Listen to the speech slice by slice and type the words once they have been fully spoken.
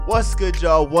What's good,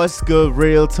 y'all? What's good,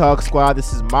 Real Talk Squad?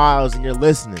 This is Miles, and you're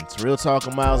listening to Real Talk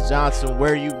with Miles Johnson,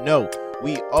 where you know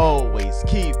we always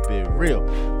keep it real.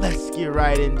 Let's get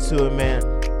right into it, man.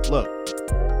 Look,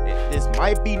 this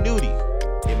might be new to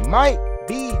you. It might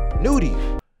be new to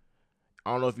you.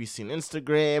 I don't know if you've seen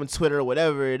Instagram, Twitter,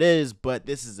 whatever it is, but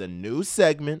this is a new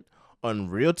segment on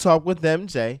Real Talk with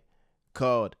MJ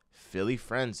called Philly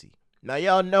Phrenzy. Now,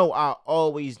 y'all know I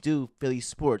always do Philly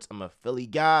sports. I'm a Philly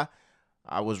guy.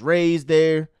 I was raised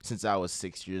there since I was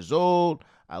 6 years old.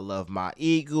 I love my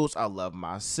Eagles. I love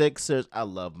my Sixers. I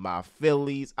love my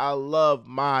Phillies. I love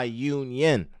my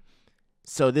Union.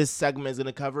 So this segment is going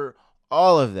to cover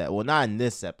all of that. Well, not in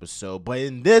this episode, but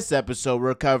in this episode,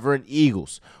 we're covering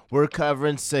Eagles. We're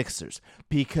covering Sixers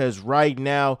because right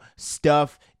now,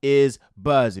 stuff is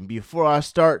buzzing. Before I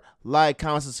start, like,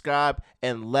 comment, subscribe,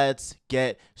 and let's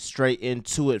get straight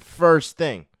into it. First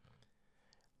thing.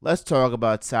 Let's talk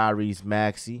about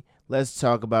Maxey. Let's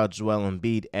talk about Joel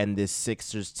Embiid and this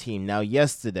Sixers team. Now,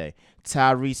 yesterday,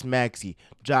 Maxey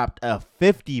dropped a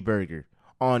 50-burger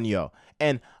on y'all.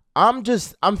 And I'm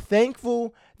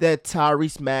thankful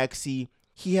that Maxey,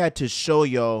 he had to show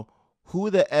y'all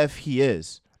who the F he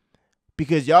is.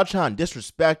 Because y'all trying to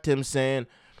disrespect him, saying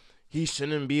he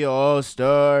shouldn't be an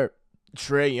all-star.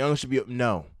 Trae Young should be.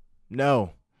 No.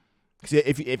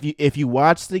 If you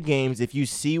watch the games, if you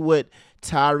see what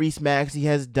Maxey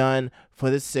has done for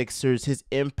the Sixers, his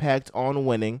impact on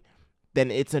winning,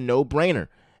 then it's a no-brainer.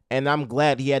 And I'm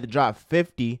glad he had to drop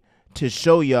 50 to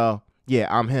show y'all, yeah,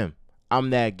 I'm him.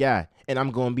 I'm that guy. And I'm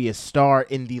going to be a star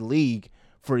in the league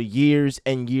for years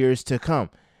and years to come.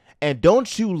 And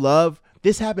don't you love,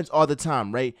 this happens all the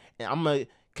time, right? And I'm going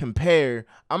to compare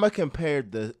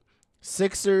the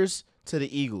Sixers to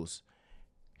the Eagles.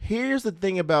 Here's the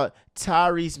thing about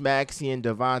Maxey and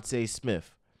Devontae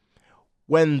Smith.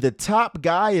 When the top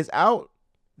guy is out,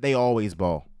 they always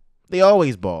ball. They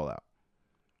always ball out.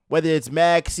 Whether it's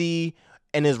Maxey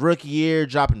in his rookie year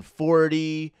dropping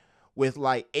 40 with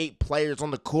like 8 players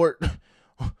on the court,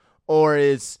 or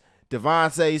it's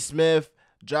Devontae Smith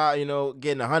getting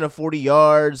 140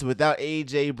 yards without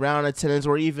A.J. Brown attendance,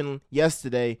 or even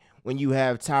yesterday when you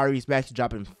have Maxey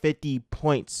dropping 50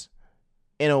 points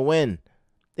in a win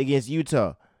against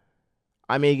Utah.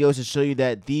 I mean, it goes to show you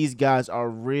that these guys are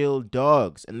real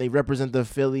dogs, and they represent the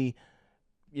Philly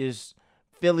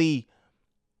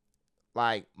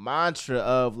like mantra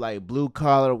of like blue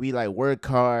collar. We like work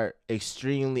hard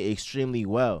extremely, extremely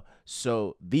well.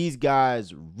 So these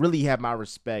guys really have my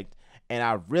respect, and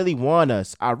I really want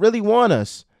us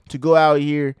to go out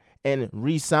here and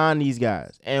re-sign these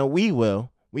guys, and we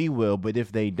will. But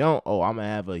if they don't, I'm gonna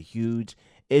have a huge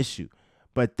issue.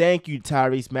 But thank you,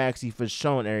 Maxey, for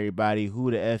showing everybody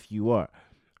who the F you are,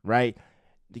 right?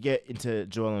 To get into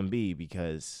Joel Embiid,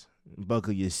 because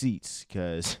buckle your seats,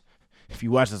 because if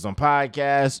you watch this on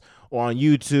podcasts or on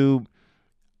YouTube,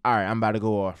 all right, I'm about to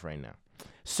go off right now.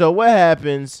 So what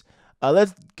happens?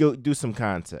 Let's go do some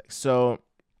context. So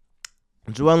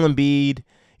Joel Embiid,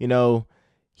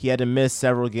 he had to miss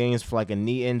several games for like a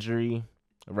knee injury,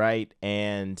 right?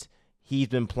 And he's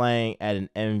been playing at an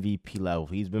MVP level.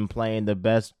 He's been playing the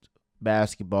best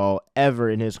basketball ever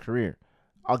in his career.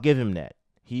 I'll give him that.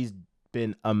 He's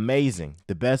been amazing.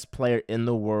 The best player in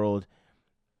the world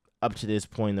up to this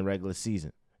point in the regular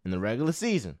season.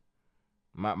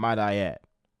 Might I add.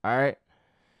 All right?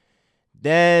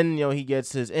 Then, he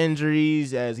gets his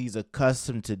injuries as he's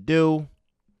accustomed to do.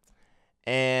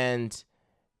 And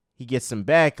he gets some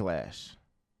backlash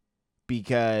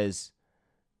because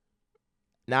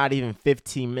not even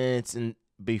 15 minutes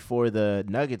before the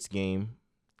Nuggets game,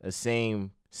 the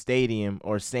same stadium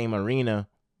or same arena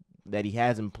that he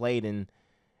hasn't played in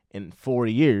 4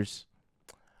 years,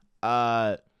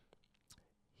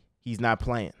 he's not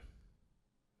playing.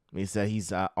 He said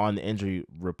he's on the injury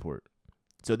report.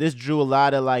 So this drew a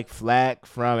lot of flack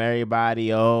from everybody.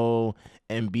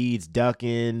 Embiid's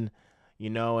ducking,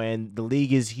 and the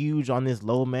league is huge on this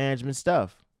low management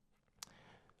stuff.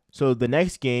 So the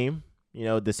next game,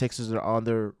 the Sixers are on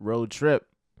their road trip.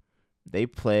 They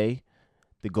play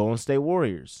the Golden State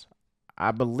Warriors.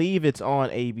 I believe it's on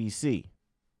ABC.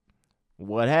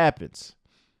 What happens?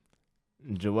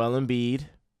 Joel Embiid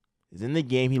is in the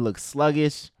game. He looks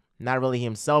sluggish, not really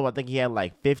himself. I think he had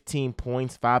 15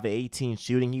 points, 5 of 18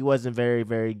 shooting. He wasn't very,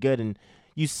 very good, and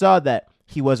you saw that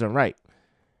he wasn't right.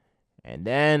 And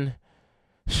then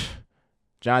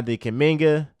Jonathan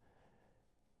Kuminga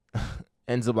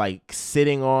ends up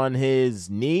sitting on his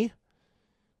knee.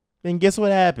 Then guess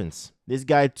what happens? This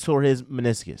guy tore his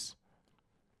meniscus.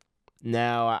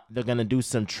 Now they're going to do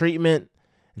some treatment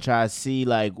and try to see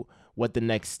what the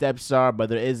next steps are, but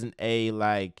there isn't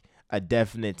a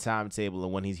definite timetable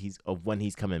of when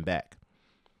he's coming back.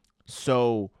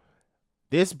 So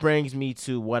this brings me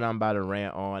to what I'm about to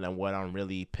rant on and what I'm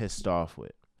really pissed off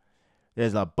with.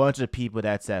 There's a bunch of people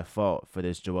that's at fault for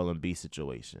this Joel Embiid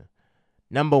situation.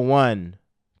 Number one,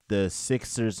 the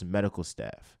Sixers medical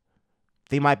staff.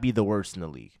 They might be the worst in the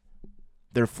league.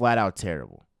 They're flat out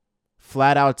terrible.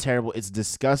 Flat out terrible. It's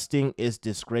disgusting. It's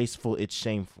disgraceful. It's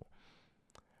shameful.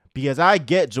 Because I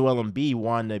get Joel Embiid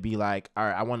wanting to be like, all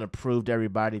right, I want to prove to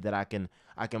everybody that I can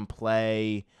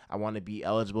play. I want to be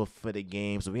eligible for the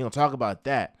game. So we don't talk about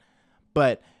that.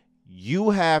 But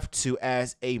you have to,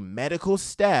 as a medical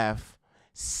staff,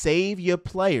 save your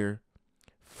player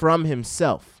from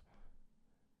himself.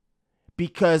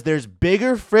 Because there's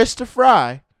bigger fish to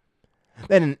fry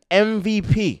than an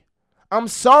MVP. I'm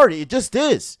sorry, it just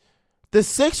is. The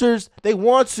Sixers, they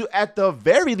want to, at the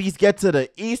very least, get to the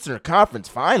Eastern Conference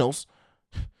Finals.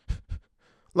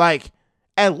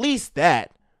 At least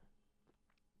that.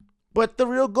 But the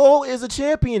real goal is a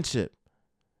championship.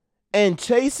 And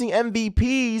chasing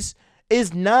MVPs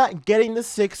is not getting the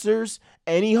Sixers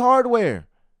any hardware.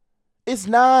 It's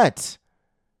not.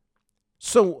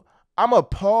 So I'm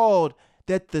appalled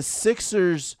that the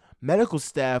Sixers medical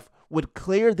staff would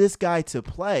clear this guy to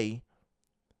play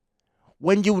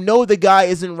when you know the guy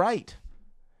isn't right.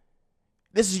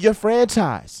 This is your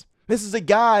franchise. This is a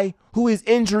guy who is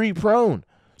injury prone.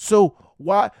 So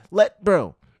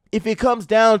if it comes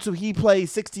down to he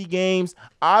plays 60 games,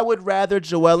 I would rather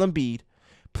Joel Embiid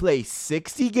play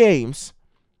 60 games,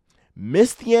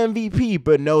 miss the MVP,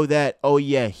 but know that, oh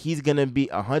yeah, he's going to be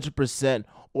 100%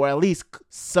 or at least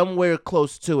somewhere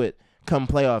close to it come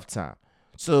playoff time.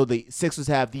 So the Sixers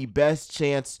have the best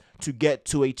chance to get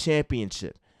to a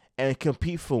championship and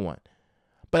compete for one.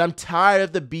 But I'm tired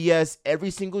of the BS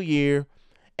every single year.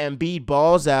 Embiid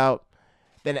balls out.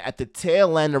 Then at the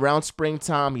tail end, around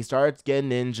springtime, he starts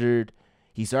getting injured.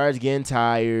 He starts getting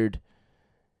tired.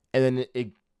 And then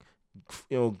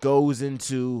it goes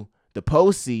into the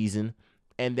postseason.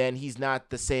 And then he's not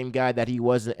the same guy that he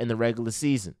was in the regular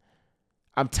season.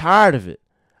 I'm tired of it.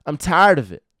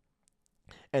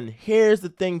 And here's the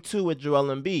thing, too, with Joel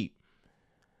Embiid.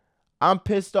 I'm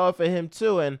pissed off at him,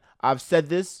 too, and I've said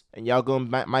this, and y'all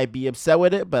might be upset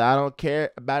with it, but I don't care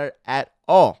about it at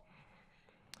all.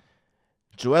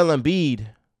 Joel Embiid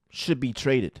should be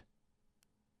traded.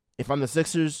 If I'm the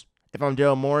Sixers, if I'm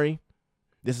Daryl Morey,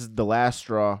 this is the last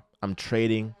straw. I'm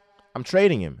trading him.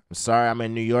 I'm sorry, I'm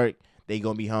in New York. They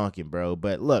gonna be honking, bro.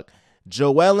 But look,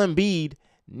 Joel Embiid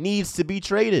needs to be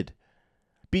traded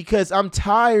because I'm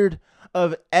tired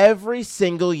of every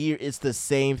single year it's the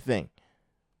same thing.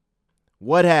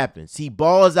 What happens? He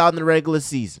balls out in the regular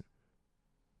season.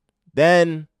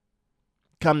 Then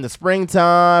come the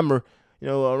springtime or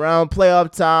around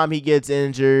playoff time, he gets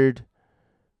injured.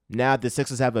 Now the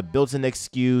Sixers have a built-in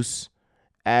excuse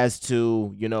as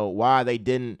to, why they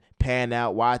didn't pan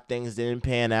out, why things didn't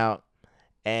pan out.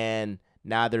 And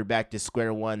now they're back to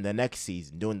square one the next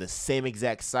season, doing the same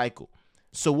exact cycle.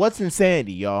 So what's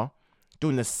insanity, y'all?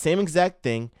 Doing the same exact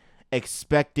thing,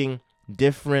 expecting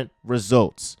different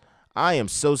results. I am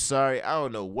so sorry. I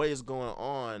don't know what is going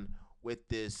on with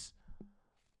this.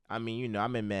 I mean,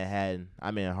 I'm in Manhattan.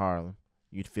 I'm in Harlem.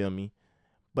 You'd feel me?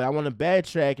 But I want to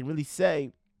backtrack and really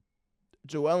say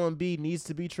Joel Embiid needs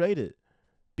to be traded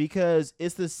because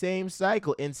it's the same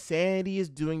cycle. Insanity is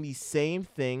doing the same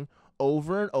thing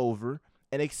over and over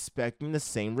and expecting the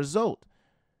same result.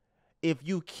 If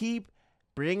you keep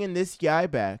bringing this guy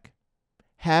back,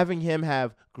 having him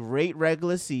have great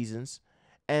regular seasons,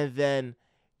 and then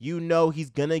he's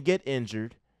going to get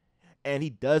injured, and he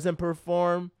doesn't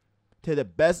perform to the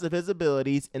best of his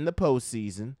abilities in the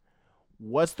postseason,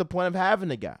 what's the point of having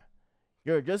the guy?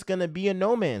 You're just going to be in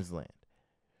no man's land.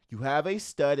 You have a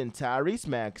stud in Tyrese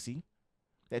Maxey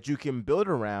that you can build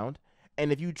around,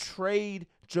 and if you trade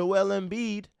Joel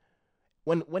Embiid,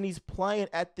 when he's playing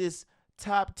at this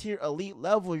top-tier elite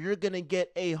level, you're going to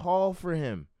get a haul for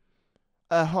him.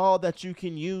 A haul that you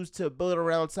can use to build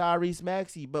around Tyrese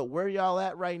Maxey. But where y'all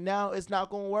at right now, it's not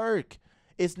going to work.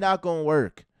 It's not going to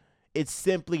work. It's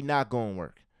simply not going to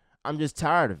work. I'm just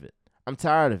tired of it. I'm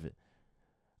tired of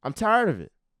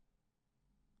it.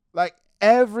 Like,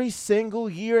 every single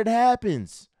year it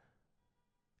happens.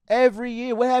 Every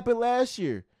year. What happened last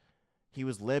year? He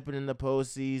was limping in the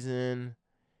postseason.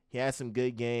 He had some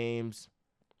good games.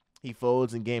 He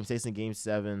folds in game 6 and game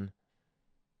 7.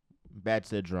 Back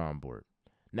to the drawing board.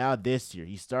 Now this year,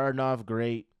 he's starting off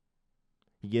great.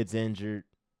 He gets injured.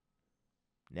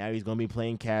 Now he's going to be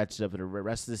playing catch-up for the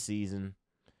rest of the season.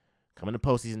 Coming to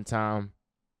postseason time.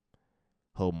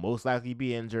 He'll most likely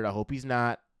be injured. I hope he's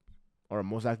not, or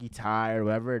most likely tired,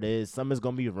 whatever it is. Something's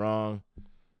going to be wrong.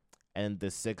 And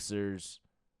the Sixers,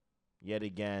 yet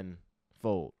again,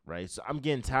 fold, right? So I'm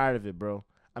getting tired of it, bro.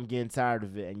 I'm getting tired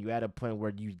of it. And you at a point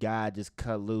where you got to just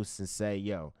cut loose and say,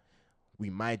 yo, we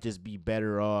might just be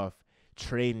better off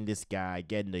trading this guy,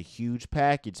 getting a huge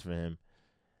package for him,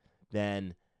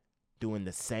 than doing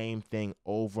the same thing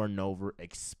over and over,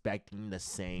 expecting the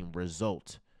same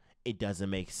result. It doesn't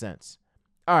make sense.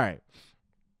 All right.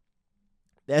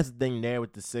 That's the thing there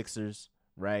with the Sixers,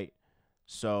 right?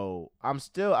 So I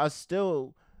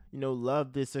still,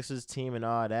 love the Sixers team and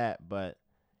all that, but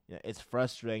it's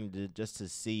frustrating just to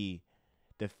see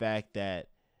the fact that,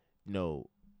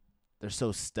 they're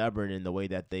so stubborn in the way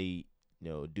that they,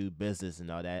 do business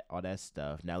and all that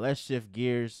stuff. Now let's shift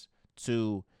gears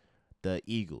to the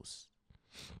Eagles.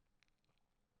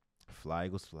 Fly,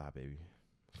 Eagles, fly, baby.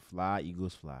 Fly,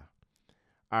 Eagles, fly.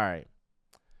 All right.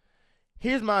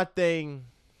 Here's my thing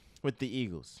with the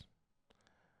Eagles.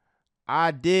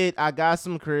 I got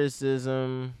some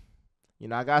criticism.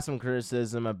 I got some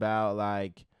criticism about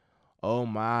like, oh,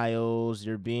 Miles,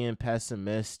 you're being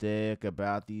pessimistic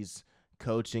about these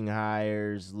coaching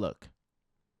hires. Look,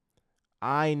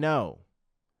 I know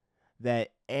that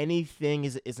anything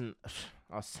isn't.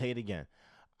 I'll say it again.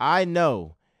 I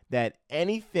know that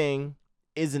anything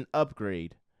is an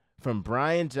upgrade from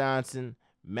Brian Johnson,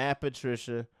 Matt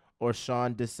Patricia, or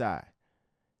Sean Desai.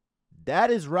 That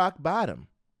is rock bottom.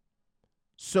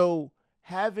 So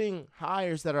having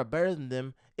hires that are better than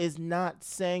them is not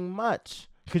saying much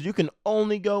because you can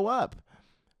only go up.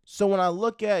 So when I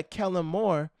look at Kellen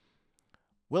Moore,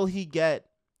 will he get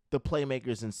the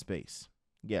playmakers in space?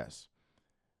 Yes.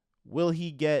 Will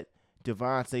he get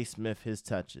Devontae Smith his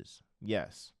touches?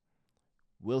 Yes.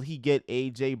 Will he get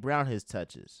A.J. Brown his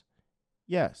touches?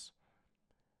 Yes.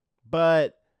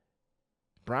 But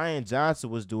Brian Johnson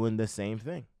was doing the same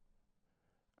thing.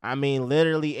 I mean,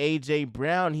 literally, A.J.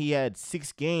 Brown, he had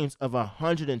 6 games of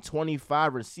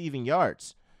 125 receiving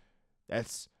yards.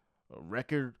 That's a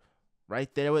record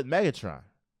right there with Megatron.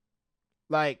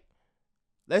 Like,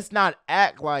 let's not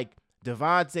act like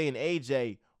Devontae and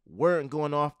A.J. weren't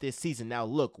going off this season. Now,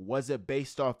 look, was it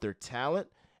based off their talent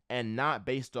and not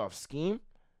based off scheme?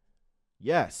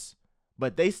 Yes.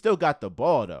 But they still got the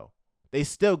ball, though. They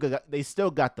still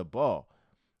got the ball.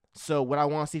 So what I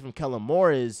want to see from Kellen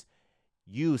Moore is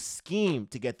use scheme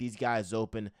to get these guys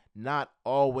open, not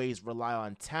always rely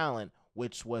on talent,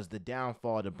 which was the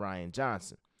downfall to Brian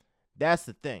Johnson. That's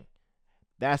the thing.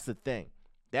 That's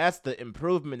the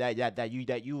improvement that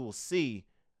you will see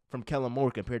from Kellen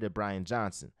Moore compared to Brian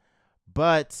Johnson.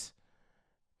 But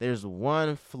there's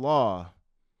one flaw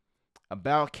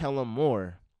about Kellen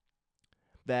Moore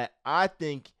that I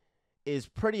think is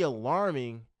pretty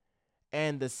alarming,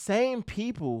 and the same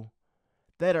people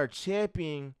that are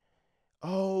championing,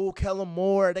 oh, Kellen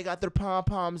Moore, they got their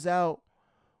pom-poms out,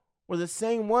 were the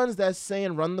same ones that's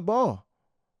saying run the ball.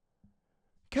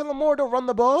 Kellen Moore don't run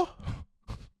the ball.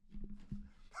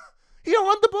 He don't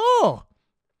run the ball.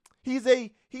 He's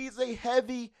a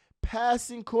heavy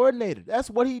passing coordinator. That's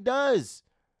what he does.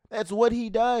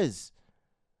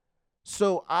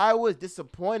 So I was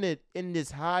disappointed in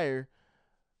this hire.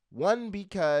 One,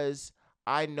 because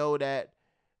I know that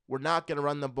we're not going to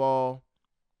run the ball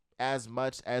as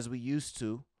much as we used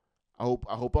to. I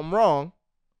hope I'm wrong.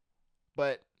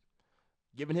 But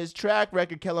given his track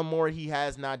record, Kellen Moore, he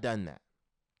has not done that.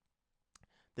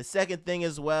 The second thing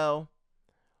as well,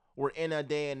 we're in a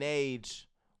day and age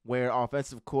where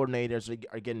offensive coordinators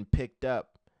are getting picked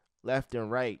up left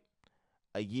and right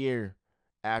a year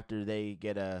after they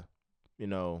get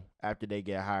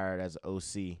hired as an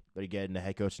OC, they're getting a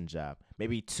head coaching job.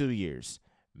 Maybe 2 years,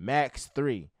 max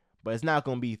 3, but it's not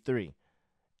going to be 3.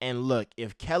 And look,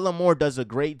 if Kellen Moore does a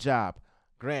great job,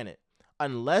 granted,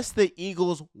 unless the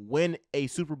Eagles win a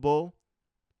Super Bowl,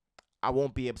 I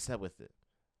won't be upset with it.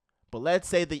 But let's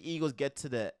say the Eagles get to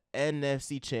the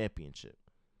NFC Championship,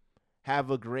 have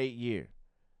a great year.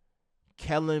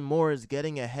 Kellen Moore is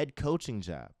getting a head coaching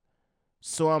job.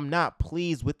 So I'm not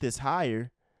pleased with this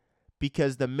hire,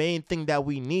 because the main thing that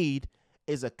we need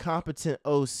is a competent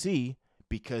OC,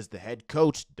 because the head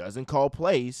coach doesn't call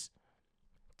plays,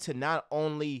 to not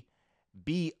only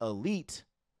be elite,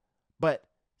 but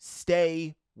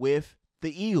stay with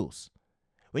the Eagles.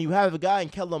 When you have a guy in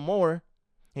Kellen Moore,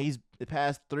 and the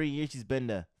past 3 years he's been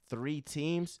to 3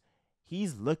 teams,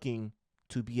 he's looking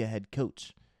to be a head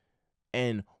coach.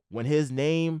 And when his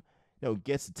name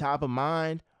gets the top of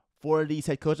mind for these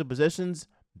head coaching positions,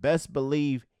 best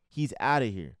believe he's out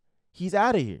of here. He's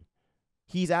out of here.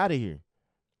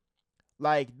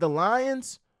 Like the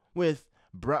Lions with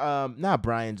Not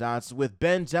Brian Johnson, with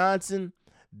Ben Johnson,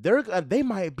 they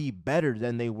might be better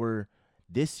than they were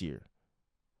this year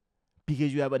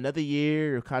because you have another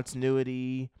year of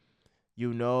continuity,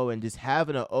 and just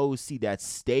having an OC that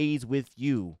stays with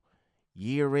you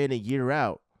year in and year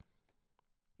out.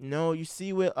 You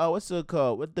see with what's it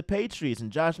called with the Patriots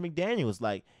and Josh McDaniels,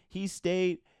 like he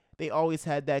stayed. They always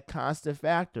had that constant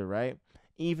factor, right?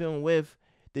 Even with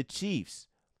the Chiefs,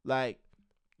 like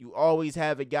you always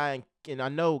have a guy, and I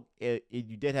know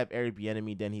you did have Eric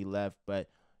Bieniemy, then he left, but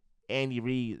Andy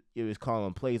Reid it was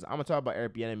calling plays. I'm gonna talk about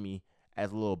Eric Bieniemy as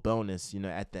a little bonus,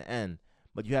 at the end.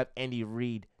 But you have Andy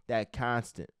Reid that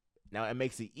constant. Now it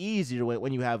makes it easier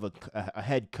when you have a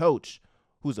head coach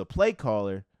who's a play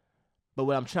caller. But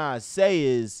what I'm trying to say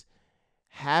is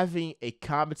having a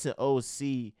competent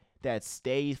OC that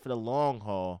stays for the long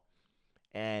haul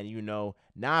and,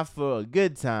 not for a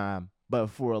good time, but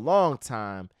for a long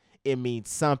time, it means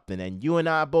something. And you and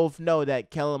I both know that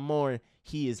Kellen Moore,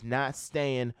 he is not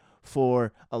staying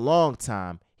for a long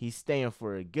time. He's staying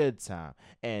for a good time.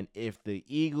 And if the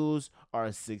Eagles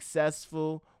are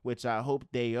successful, which I hope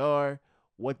they are,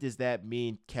 what does that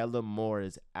mean? Kellen Moore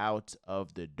is out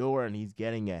of the door and he's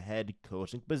getting a head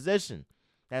coaching position.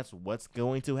 That's what's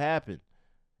going to happen.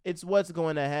 It's what's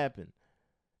going to happen.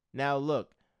 Now,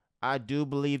 look, I do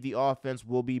believe the offense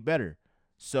will be better.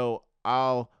 So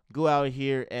I'll go out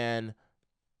here and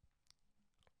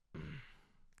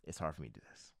it's hard for me to do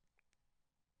this.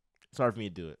 It's hard for me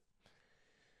to do it.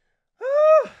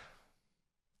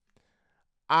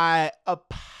 I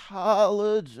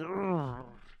apologize. I'm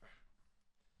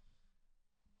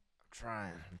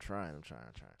trying.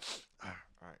 All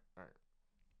right.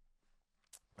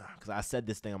 Because I said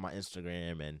this thing on my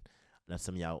Instagram, and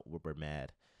some of y'all were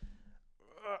mad.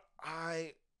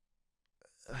 I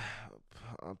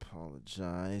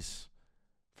apologize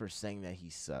for saying that he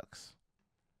sucks.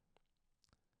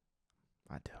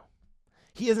 I do.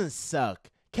 He doesn't suck.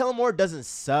 Kellen Moore doesn't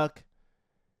suck.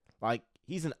 Like,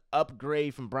 he's an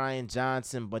upgrade from Brian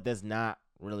Johnson, but that's not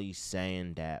really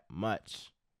saying that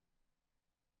much.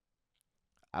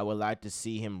 I would like to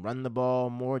see him run the ball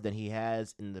more than he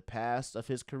has in the past of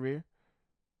his career.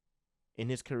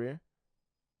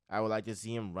 I would like to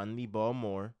see him run the ball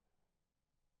more.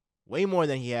 Way more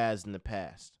than he has in the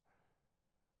past.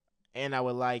 And I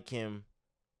would like him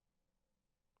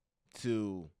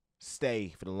to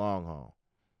stay for the long haul.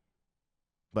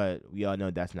 But we all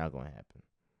know that's not going to happen.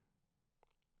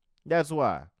 That's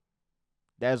why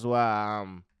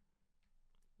I'm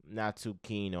not too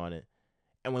keen on it.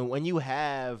 And when you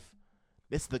have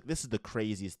this is the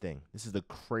craziest thing. This is the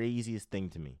craziest thing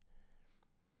to me.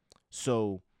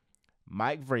 So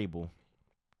Mike Vrabel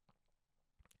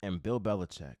and Bill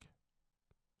Belichick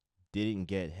didn't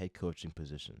get head coaching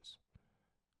positions.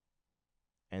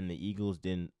 And the Eagles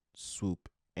didn't swoop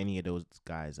any of those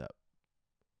guys up.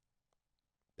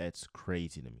 That's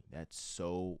crazy to me. That's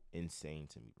so insane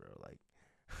to me, bro. Like,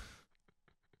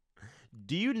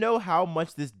 do you know how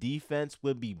much this defense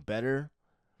would be better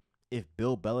if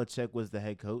Bill Belichick was the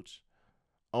head coach?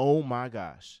 Oh, my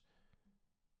gosh.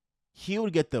 He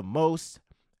would get the most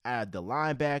out of the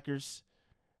linebackers,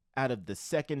 out of the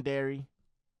secondary.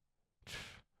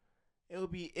 It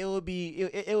would be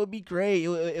great.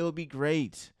 It would be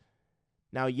great.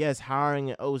 Now, yes,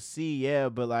 hiring an OC, yeah,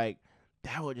 but like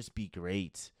that would just be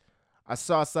great. I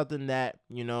saw something that,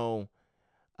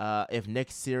 if Nick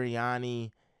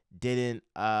Sirianni didn't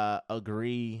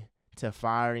agree to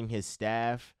firing his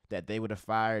staff, that they would have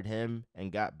fired him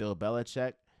and got Bill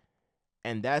Belichick.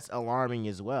 And that's alarming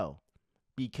as well,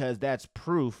 because that's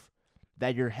proof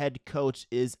that your head coach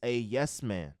is a yes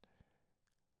man.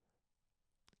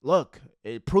 Look,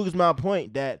 it proves my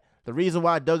point that the reason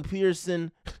why Doug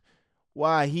Peterson,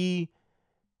 why he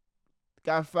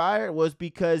got fired was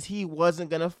because he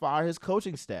wasn't going to fire his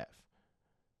coaching staff.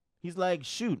 He's like,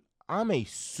 shoot, I'm a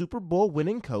Super Bowl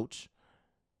winning coach.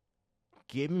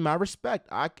 Give me my respect.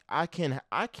 I can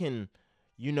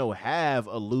have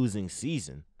a losing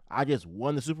season. I just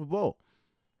won the Super Bowl.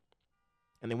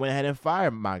 And they went ahead and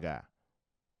fired my guy.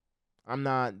 I'm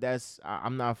not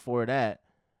for that.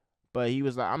 But he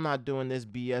was like, I'm not doing this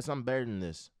BS. I'm better than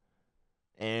this.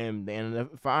 And they ended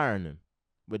up firing him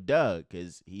with Doug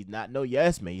because he's not no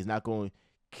yes man. He's not going to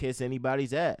kiss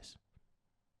anybody's ass.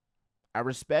 I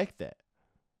respect that.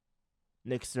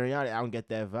 Nick Sirianni, I don't get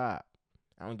that vibe.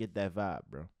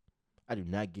 Bro. I do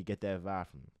not get that vibe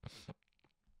from him.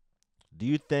 Do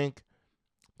you think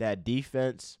that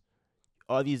defense,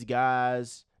 all these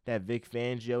guys that Vic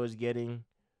Fangio is getting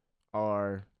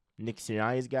are Nick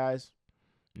Sirianni's guys?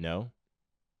 No.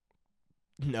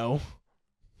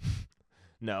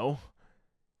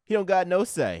 He don't got no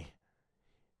say.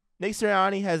 Nick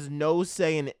Sirianni has no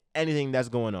say in anything that's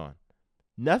going on.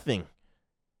 Nothing.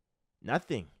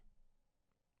 Nothing.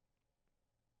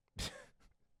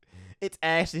 It's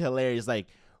actually hilarious. Like,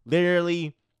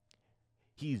 literally,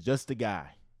 he's just a guy.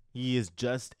 He is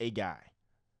just a guy.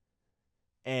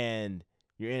 And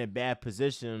you're in a bad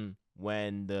position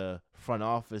when the front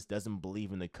office doesn't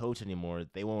believe in the coach anymore.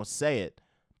 They won't say it,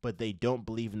 but they don't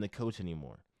believe in the coach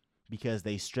anymore because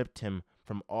they stripped him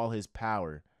from all his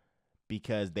power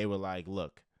because they were like,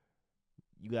 look,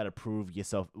 you got to prove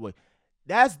yourself. Wait,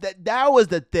 that was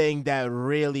the thing that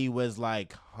really was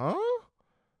like, huh?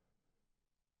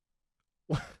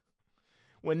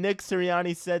 When Nick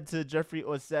Sirianni said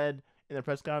in the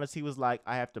press conference, he was like,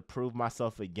 I have to prove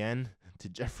myself again to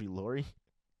Jeffrey Lurie.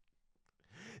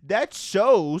 That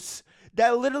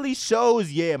literally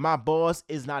shows, yeah, my boss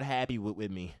is not happy with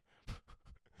me.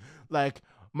 Like,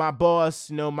 my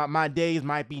boss, my days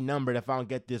might be numbered if I don't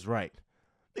get this right.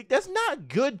 Like, that's not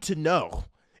good to know.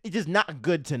 It's just not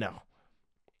good to know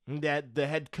that the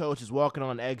head coach is walking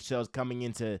on eggshells coming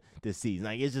into the season.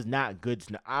 Like, it's just not good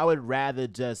to know. I would rather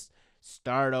just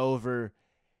start over.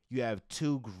 You have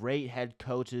two great head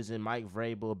coaches in Mike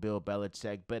Vrabel, Bill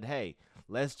Belichick. But, hey,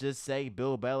 let's just say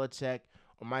Bill Belichick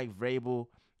or Mike Vrabel,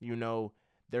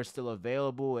 they're still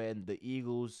available. And the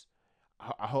Eagles,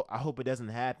 I hope it doesn't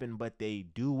happen, but they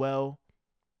do well,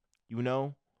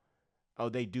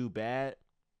 they do bad,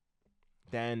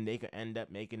 then they could end up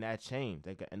making that change.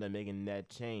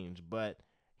 But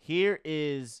here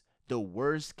is the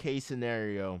worst case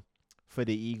scenario for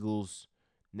the Eagles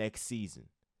next season.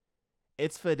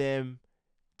 It's for them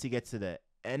to get to the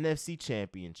NFC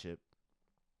Championship,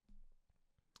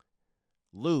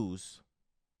 lose,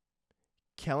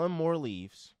 Kellen Moore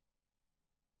leaves,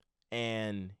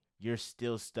 and you're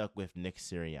still stuck with Nick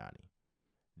Sirianni.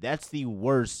 That's the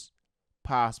worst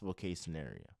possible case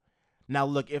scenario. Now,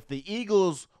 look, if the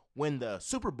Eagles win the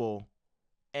Super Bowl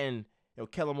and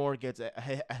Kellen Moore gets a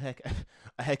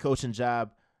head coaching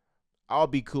job, I'll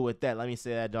be cool with that. Let me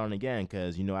say that darn again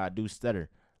because, I do stutter.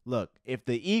 Look, if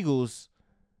the Eagles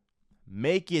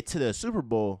make it to the Super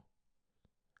Bowl,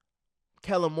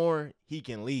 Kellen Moore, he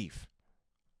can leave.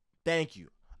 Thank you.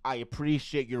 I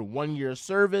appreciate your 1-year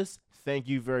service. Thank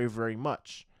you very, very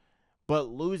much. But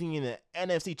losing in the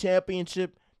NFC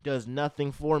Championship does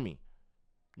nothing for me.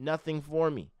 Nothing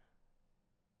for me.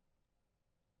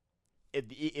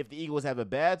 If the Eagles have a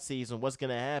bad season, what's going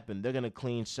to happen? They're going to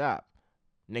clean shop.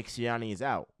 Nick Sirianni is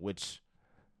out, which,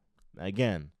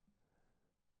 again,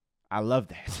 I love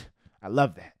that. I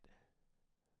love that.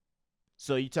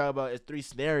 So you talk about it's 3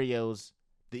 scenarios.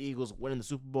 The Eagles winning the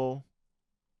Super Bowl.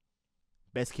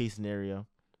 Best case scenario.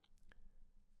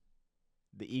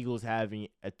 The Eagles having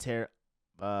a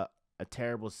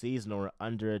terrible season or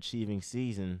an underachieving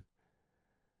season.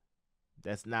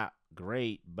 That's not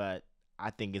great, but I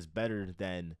think it's better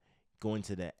than going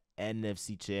to the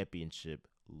NFC Championship,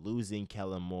 losing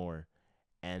Kellen Moore,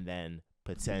 and then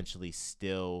potentially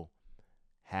still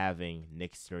having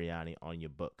Nick Sirianni on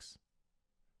your books.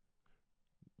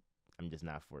 I'm just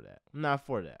not for that. I'm not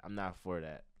for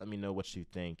that. Let me know what you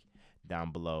think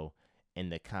down below in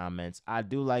the comments. I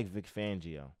do like Vic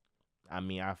Fangio. I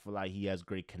feel like he has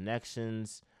great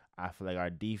connections. I feel like our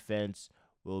defense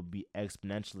will be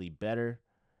exponentially better.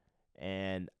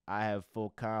 And I have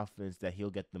full confidence that he'll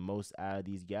get the most out of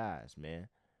these guys, man.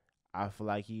 I feel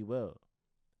like he will.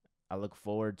 I look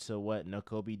forward to what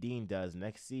Nakobe Dean does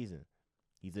next season.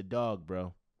 He's a dog,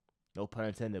 bro. No pun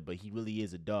intended, but he really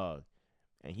is a dog.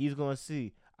 And he's going to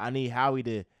see. I need Howie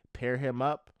to pair him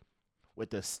up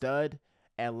with a stud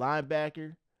at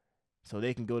linebacker so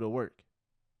they can go to work.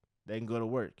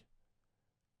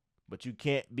 But you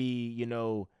can't be,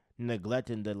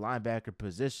 neglecting the linebacker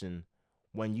position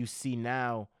when you see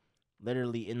now,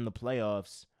 literally in the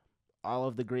playoffs, all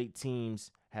of the great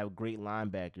teams have great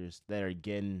linebackers that are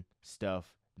getting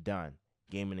stuff done,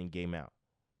 game in and game out.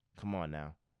 Come on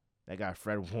now. That guy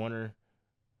Fred Warner,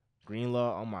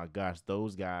 Greenlaw, oh my gosh,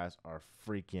 those guys are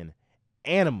freaking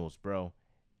animals, bro.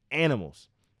 Animals.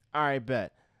 All right,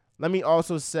 bet. Let me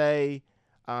also say,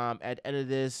 at the end of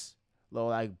this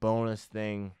little bonus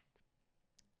thing,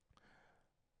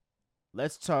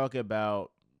 let's talk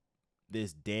about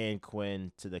this Dan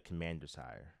Quinn to the Commanders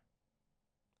hire.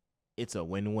 It's a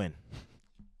win-win.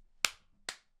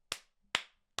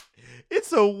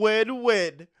 It's a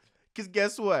win-win. Because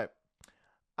guess what?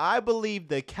 I believe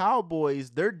the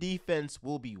Cowboys, their defense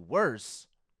will be worse.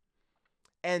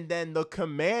 And then the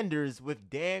Commanders, with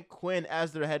Dan Quinn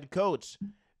as their head coach,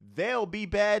 they'll be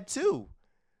bad too.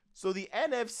 So the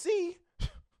NFC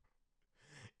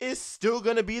It's still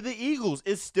going to be the Eagles.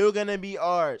 It's still going to be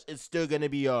ours. It's still going to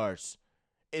be ours.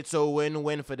 It's a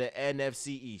win-win for the NFC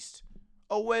East.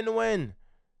 A win-win.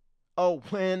 A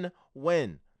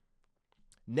win-win.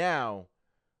 Now,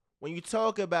 when you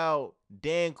talk about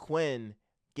Dan Quinn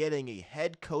getting a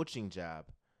head coaching job,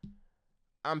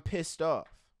 I'm pissed off.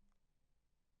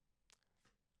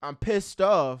 I'm pissed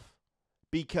off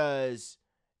because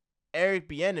Eric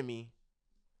Bieniemy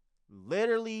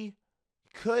literally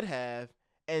could have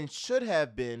and should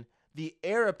have been the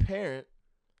heir apparent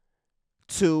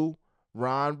to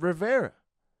Ron Rivera.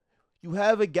 You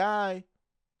have a guy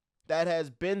that has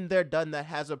been there, done that,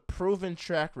 has a proven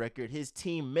track record. His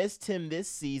team missed him this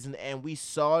season, and we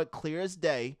saw it clear as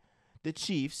day, the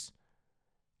Chiefs,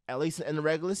 at least in the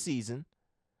regular season.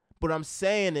 But what I'm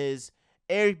saying is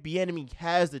Eric Bieniemy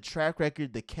has the track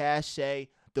record, the cachet,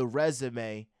 the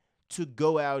resume to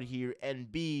go out here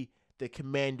and be the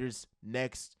Commanders'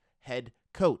 next head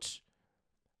coach.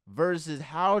 Versus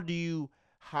how do you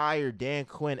hire Dan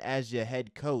Quinn as your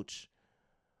head coach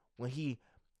when he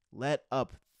let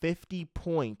up 50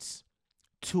 points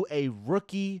to a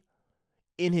rookie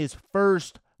in his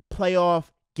first playoff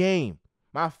game?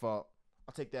 My fault.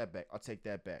 I'll take that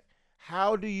back.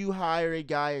 How do you hire a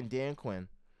guy in Dan Quinn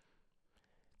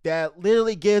that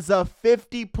literally gives up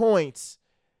 50 points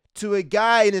to a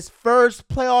guy in his first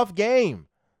playoff game?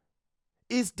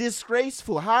 It's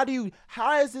disgraceful. How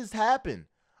does this happen?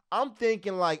 I'm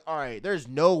thinking like, all right, there's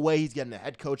no way he's getting a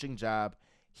head coaching job.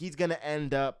 He's going to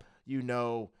end up,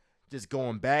 just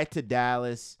going back to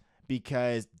Dallas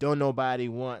because don't nobody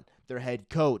want their head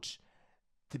coach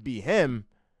to be him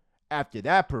after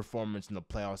that performance in the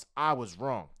playoffs. I was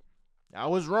wrong.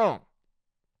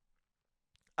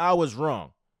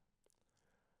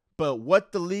 But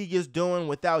what the league is doing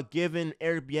without giving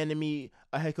Eric Bieniemy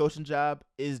a head coaching job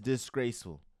is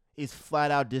disgraceful. It's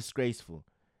flat out disgraceful.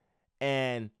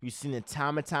 And you've seen it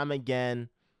time and time again.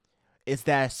 It's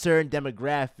that certain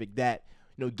demographic that,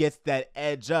 gets that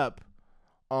edge up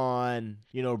on,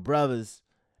 brothers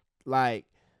like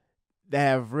that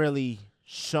have really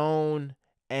shown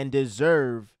and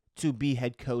deserve to be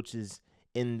head coaches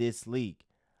in this league.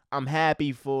 I'm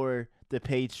happy for the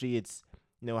Patriots,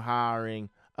 hiring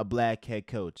a black head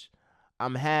coach.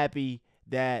 I'm happy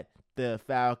that the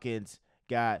Falcons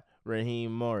got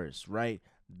Raheem Morris, right?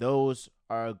 Those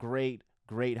are great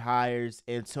hires.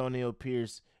 Antonio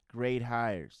Pierce, great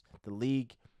hires. The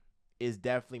league is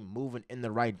definitely moving in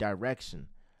the right direction.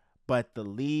 But the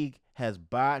league has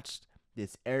botched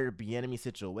this Eric Bieniemy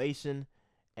situation.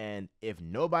 And if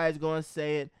nobody's going to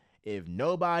say it, if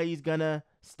nobody's going to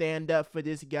stand up for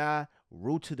this guy,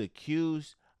 root to the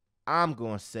Qs, I'm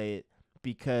going to say it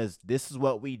because this is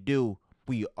what we do.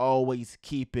 We always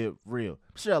keep it real.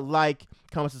 Be sure to like,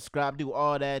 comment, subscribe, do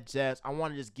all that jazz. I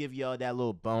want to just give y'all that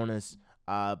little bonus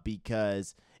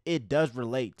because it does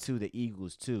relate to the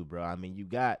Eagles too, bro. I mean, you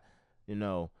got,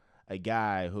 a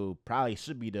guy who probably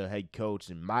should be the head coach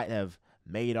and might have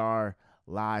made our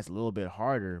lives a little bit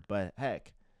harder, but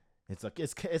heck,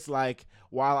 it's like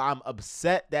while I'm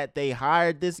upset that they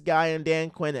hired this guy in Dan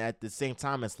Quinn, at the same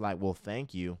time it's like, well,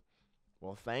 thank you,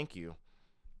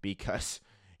 because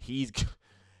he's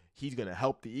gonna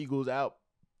help the Eagles out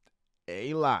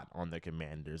a lot on the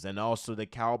Commanders, and also the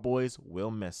Cowboys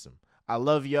will miss him. I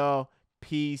love y'all.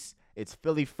 Peace. It's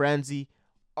Philly Phrenzy,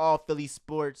 all Philly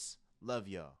sports. Love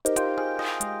y'all.